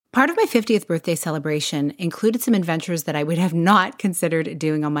Part of my 50th birthday celebration included some adventures that I would have not considered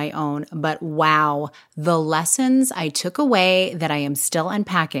doing on my own, but wow, the lessons I took away that I am still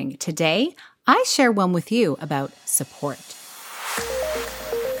unpacking. Today, I share one with you about support.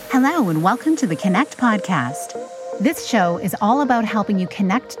 Hello, and welcome to the Connect Podcast. This show is all about helping you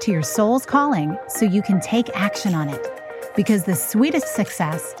connect to your soul's calling so you can take action on it. Because the sweetest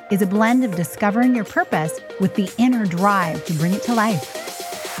success is a blend of discovering your purpose with the inner drive to bring it to life.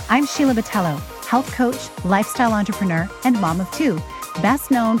 I'm Sheila Botelho, health coach, lifestyle entrepreneur, and mom of two, best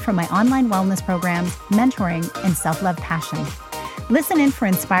known for my online wellness programs, mentoring, and self-love passion. Listen in for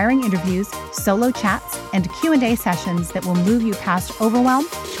inspiring interviews, solo chats, and Q&A sessions that will move you past overwhelm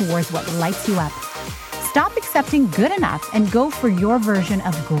towards what lights you up. Stop accepting good enough and go for your version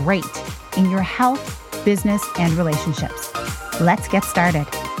of great in your health, business, and relationships. Let's get started.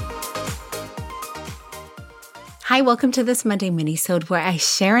 Hi, welcome to this Monday mini-sode where I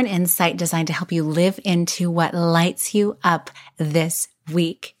share an insight designed to help you live into what lights you up this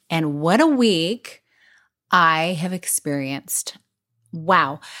week. And what a week I have experienced.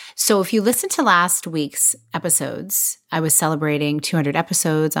 Wow. So if you listened to last week's episodes, I was celebrating 200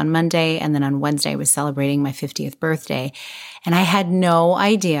 episodes on Monday, and then on Wednesday I was celebrating my 50th birthday. And I had no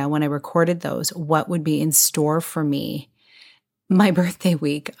idea when I recorded those what would be in store for me my birthday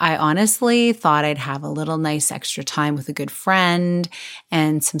week. I honestly thought I'd have a little nice extra time with a good friend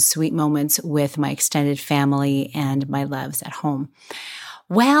and some sweet moments with my extended family and my loves at home.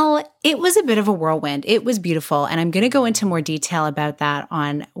 Well, it was a bit of a whirlwind. It was beautiful. And I'm going to go into more detail about that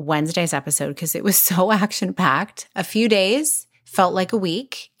on Wednesday's episode because it was so action-packed. A few days felt like a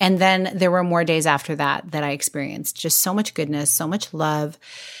week. And then there were more days after that I experienced just so much goodness, so much love,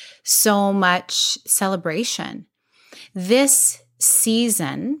 so much celebration. This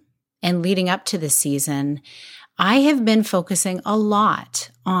season and leading up to this season, I have been focusing a lot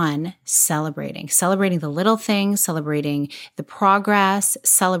on celebrating the little things, celebrating the progress,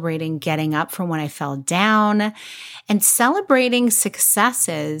 celebrating getting up from when I fell down, and celebrating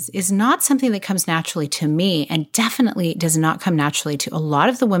successes is not something that comes naturally to me and definitely does not come naturally to a lot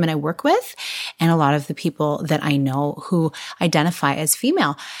of the women I work with and a lot of the people that I know who identify as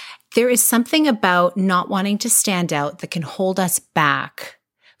female. There is something about not wanting to stand out that can hold us back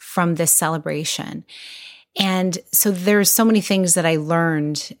from this celebration. And so there's so many things that I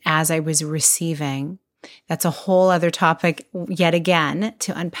learned as I was receiving. That's a whole other topic yet again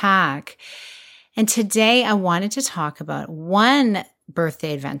to unpack. And today I wanted to talk about one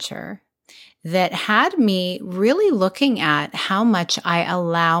birthday adventure that had me really looking at how much I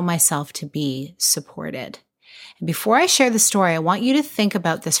allow myself to be supported. Before I share the story, I want you to think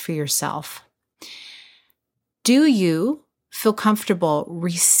about this for yourself. Do you feel comfortable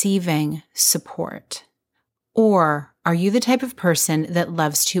receiving support? Or are you the type of person that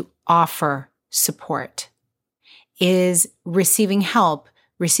loves to offer support? Is receiving help,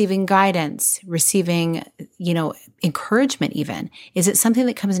 receiving guidance, receiving, encouragement even, is it something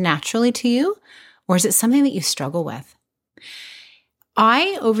that comes naturally to you? Or is it something that you struggle with?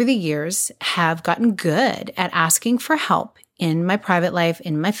 I, over the years, have gotten good at asking for help in my private life,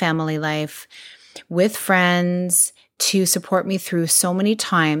 in my family life, with friends to support me through so many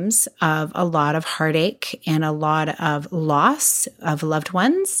times of a lot of heartache and a lot of loss of loved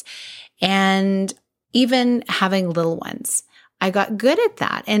ones, and even having little ones. I got good at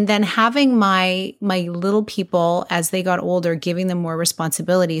that. And then having my little people as they got older, giving them more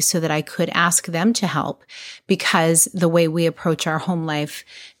responsibility so that I could ask them to help, because the way we approach our home life,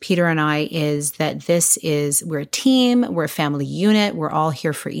 Peter and I, is that we're a team, we're a family unit, we're all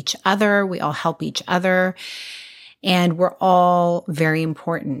here for each other, we all help each other, and we're all very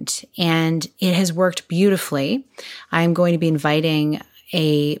important. And it has worked beautifully. I'm going to be inviting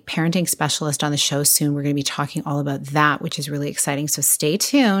a parenting specialist on the show soon. We're going to be talking all about that, which is really exciting. So stay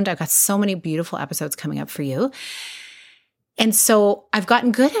tuned. I've got so many beautiful episodes coming up for you. And so I've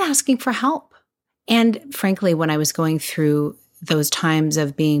gotten good at asking for help. And frankly, when I was going through those times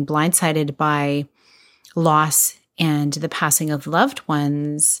of being blindsided by loss and the passing of loved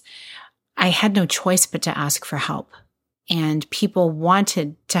ones, I had no choice but to ask for help. And people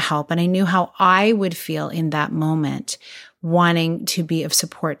wanted to help. And I knew how I would feel in that moment, wanting to be of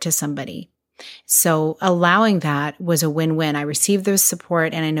support to somebody. So allowing that was a win-win. I received the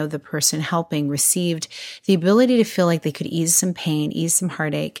support, and I know the person helping received the ability to feel like they could ease some pain, ease some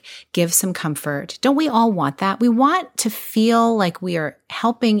heartache, give some comfort. Don't we all want that? We want to feel like we are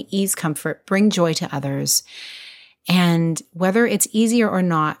helping ease comfort, bring joy to others. And whether it's easier or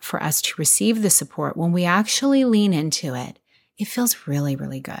not for us to receive the support, when we actually lean into it, it feels really,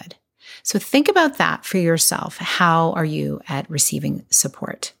 really good. So think about that for yourself. How are you at receiving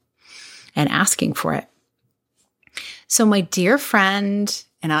support? and asking for it. So my dear friend,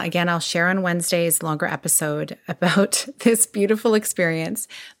 and I'll share on Wednesday's longer episode about this beautiful experience,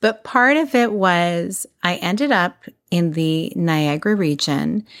 but part of it was I ended up in the Niagara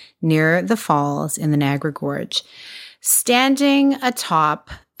region near the falls in the Niagara Gorge, standing atop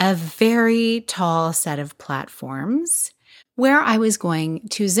a very tall set of platforms where I was going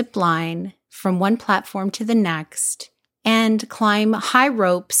to zip line from one platform to the next and climb high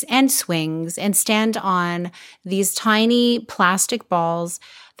ropes and swings and stand on these tiny plastic balls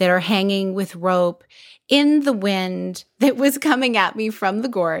that are hanging with rope in the wind that was coming at me from the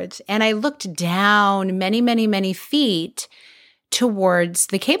gorge. And I looked down many, many, many feet towards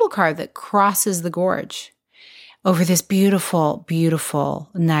the cable car that crosses the gorge over this beautiful, beautiful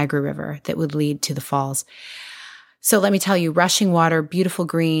Niagara River that would lead to the falls. So let me tell you, rushing water, beautiful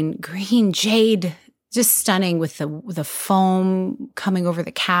green jade, just stunning with the foam coming over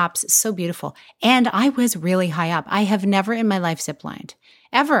the caps. It's so beautiful. And I was really high up. I have never in my life ziplined,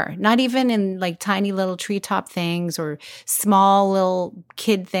 ever. Not even in like tiny little treetop things or small little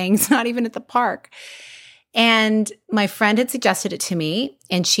kid things, not even at the park. And my friend had suggested it to me,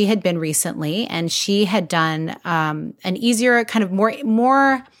 and she had been recently, and she had done an easier, kind of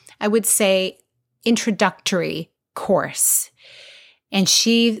more, I would say, introductory course. And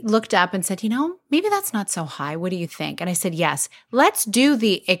she looked up and said, maybe that's not so high. What do you think? And I said, yes, let's do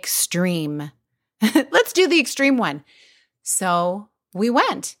the extreme. Let's do the extreme one. So we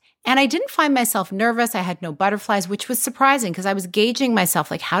went. And I didn't find myself nervous. I had no butterflies, which was surprising because I was gauging myself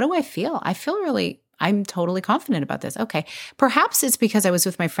like, how do I feel? I'm totally confident about this. Okay. Perhaps it's because I was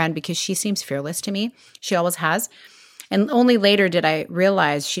with my friend because she seems fearless to me. She always has. And only later did I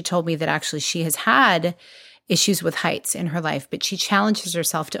realize she told me that actually she has had issues with heights in her life, but she challenges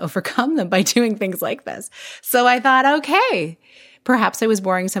herself to overcome them by doing things like this. So I thought, okay, perhaps I was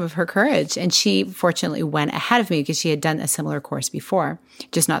borrowing some of her courage. And she fortunately went ahead of me because she had done a similar course before,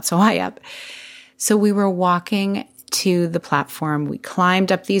 just not so high up. So we were walking to the platform. We climbed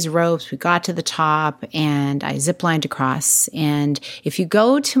up these ropes. We got to the top and I ziplined across. And if you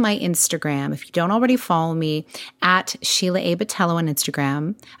go to my Instagram, if you don't already follow me at Sheila A. Botello on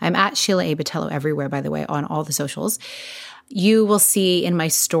Instagram, I'm at Sheila A. Botello everywhere, by the way, on all the socials. You will see in my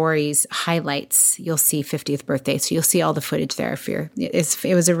stories highlights, you'll see 50th birthday. So you'll see all the footage there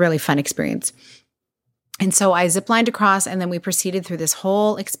it was a really fun experience. And so I ziplined across and then we proceeded through this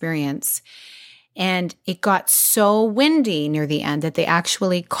whole experience. And it got so windy near the end that they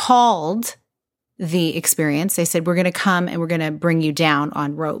actually called the experience. They said, we're going to come and we're going to bring you down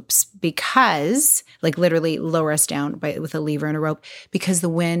on ropes because, like literally lower us down with a lever and a rope because the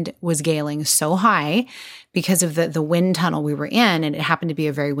wind was galing so high because of the wind tunnel we were in. And it happened to be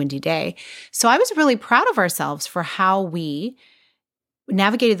a very windy day. So I was really proud of ourselves for how we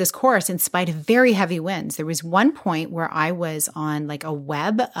navigated this course in spite of very heavy winds. There was one point where I was on like a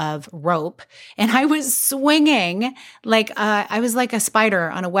web of rope and I was swinging like I was like a spider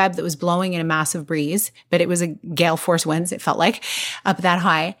on a web that was blowing in a massive breeze, but it was a gale force winds, it felt like, up that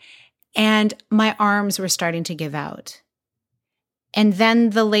high. And my arms were starting to give out. And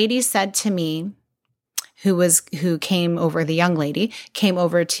then the lady said to me, who came over, the young lady came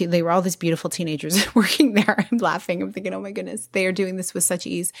over they were all these beautiful teenagers working there. I'm laughing. I'm thinking, oh my goodness, they are doing this with such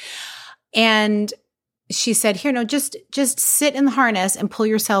ease. And she said, here, no, just sit in the harness and pull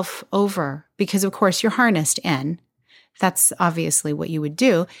yourself over because of course you're harnessed in. That's obviously what you would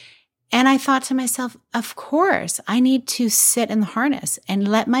do. And I thought to myself, of course, I need to sit in the harness and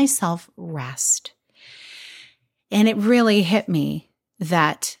let myself rest. And it really hit me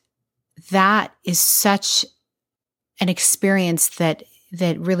that is such an experience that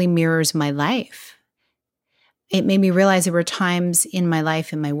really mirrors my life. It made me realize there were times in my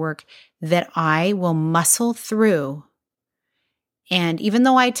life, in my work, that I will muscle through. And even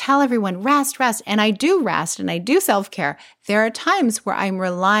though I tell everyone, rest, and I do rest and I do self-care, there are times where I'm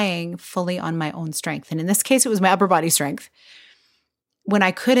relying fully on my own strength. And in this case, it was my upper body strength. When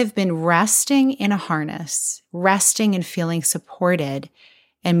I could have been resting in a harness, resting and feeling supported,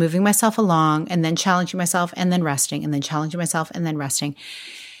 and moving myself along and then challenging myself and then resting and then challenging myself and then resting.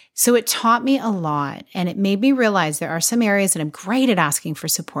 So it taught me a lot and it made me realize there are some areas that I'm great at asking for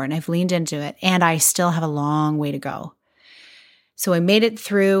support and I've leaned into it and I still have a long way to go. So I made it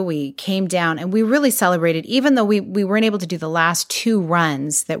through, we came down and we really celebrated, even though we weren't able to do the last two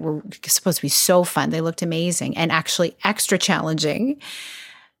runs that were supposed to be so fun. They looked amazing and actually extra challenging.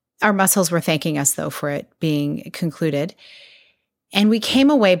 Our muscles were thanking us though for it being concluded. And we came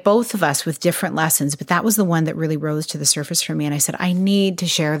away, both of us, with different lessons, but that was the one that really rose to the surface for me. And I said, I need to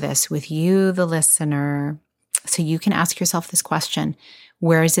share this with you, the listener, so you can ask yourself this question.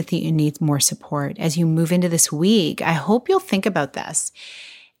 Where is it that you need more support? As you move into this week, I hope you'll think about this.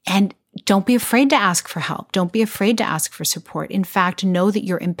 And don't be afraid to ask for help. Don't be afraid to ask for support. In fact, know that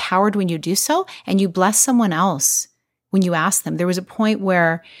you're empowered when you do so, and you bless someone else when you ask them. There was a point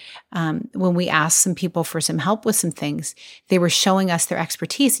where when we asked some people for some help with some things, they were showing us their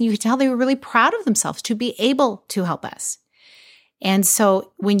expertise, and you could tell they were really proud of themselves to be able to help us. And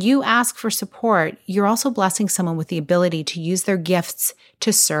so when you ask for support, you're also blessing someone with the ability to use their gifts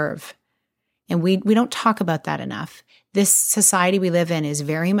to serve. And we don't talk about that enough. This society we live in is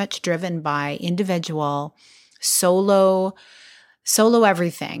very much driven by individual, solo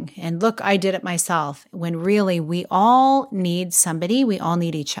everything. And look, I did it myself. When really we all need somebody, we all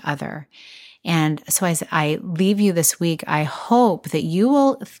need each other. And so as I leave you this week, I hope that you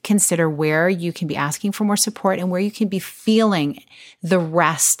will consider where you can be asking for more support and where you can be feeling the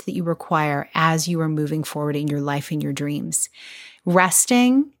rest that you require as you are moving forward in your life and your dreams.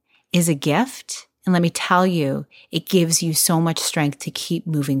 Resting is a gift. And let me tell you, it gives you so much strength to keep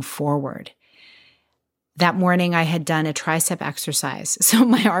moving forward. That morning I had done a tricep exercise, so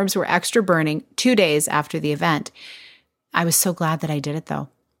my arms were extra burning 2 days after the event. I was so glad that I did it though.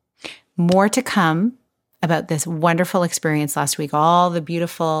 More to come about this wonderful experience last week, all the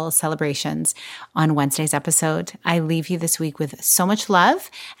beautiful celebrations on Wednesday's episode. I leave you this week with so much love,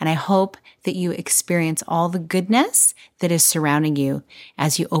 and I hope that you experience all the goodness that is surrounding you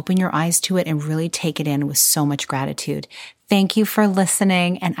as you open your eyes to it and really take it in with so much gratitude. Thank you for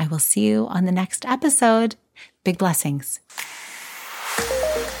listening, and I will see you on the next episode. Big blessings.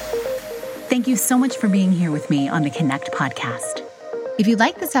 Thank you so much for being here with me on the Connect podcast. If you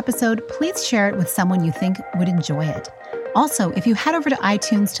like this episode, please share it with someone you think would enjoy it. Also, if you head over to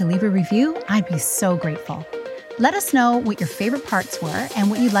iTunes to leave a review, I'd be so grateful. Let us know what your favorite parts were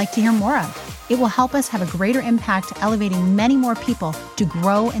and what you'd like to hear more of. It will help us have a greater impact, elevating many more people to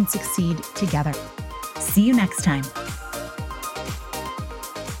grow and succeed together. See you next time.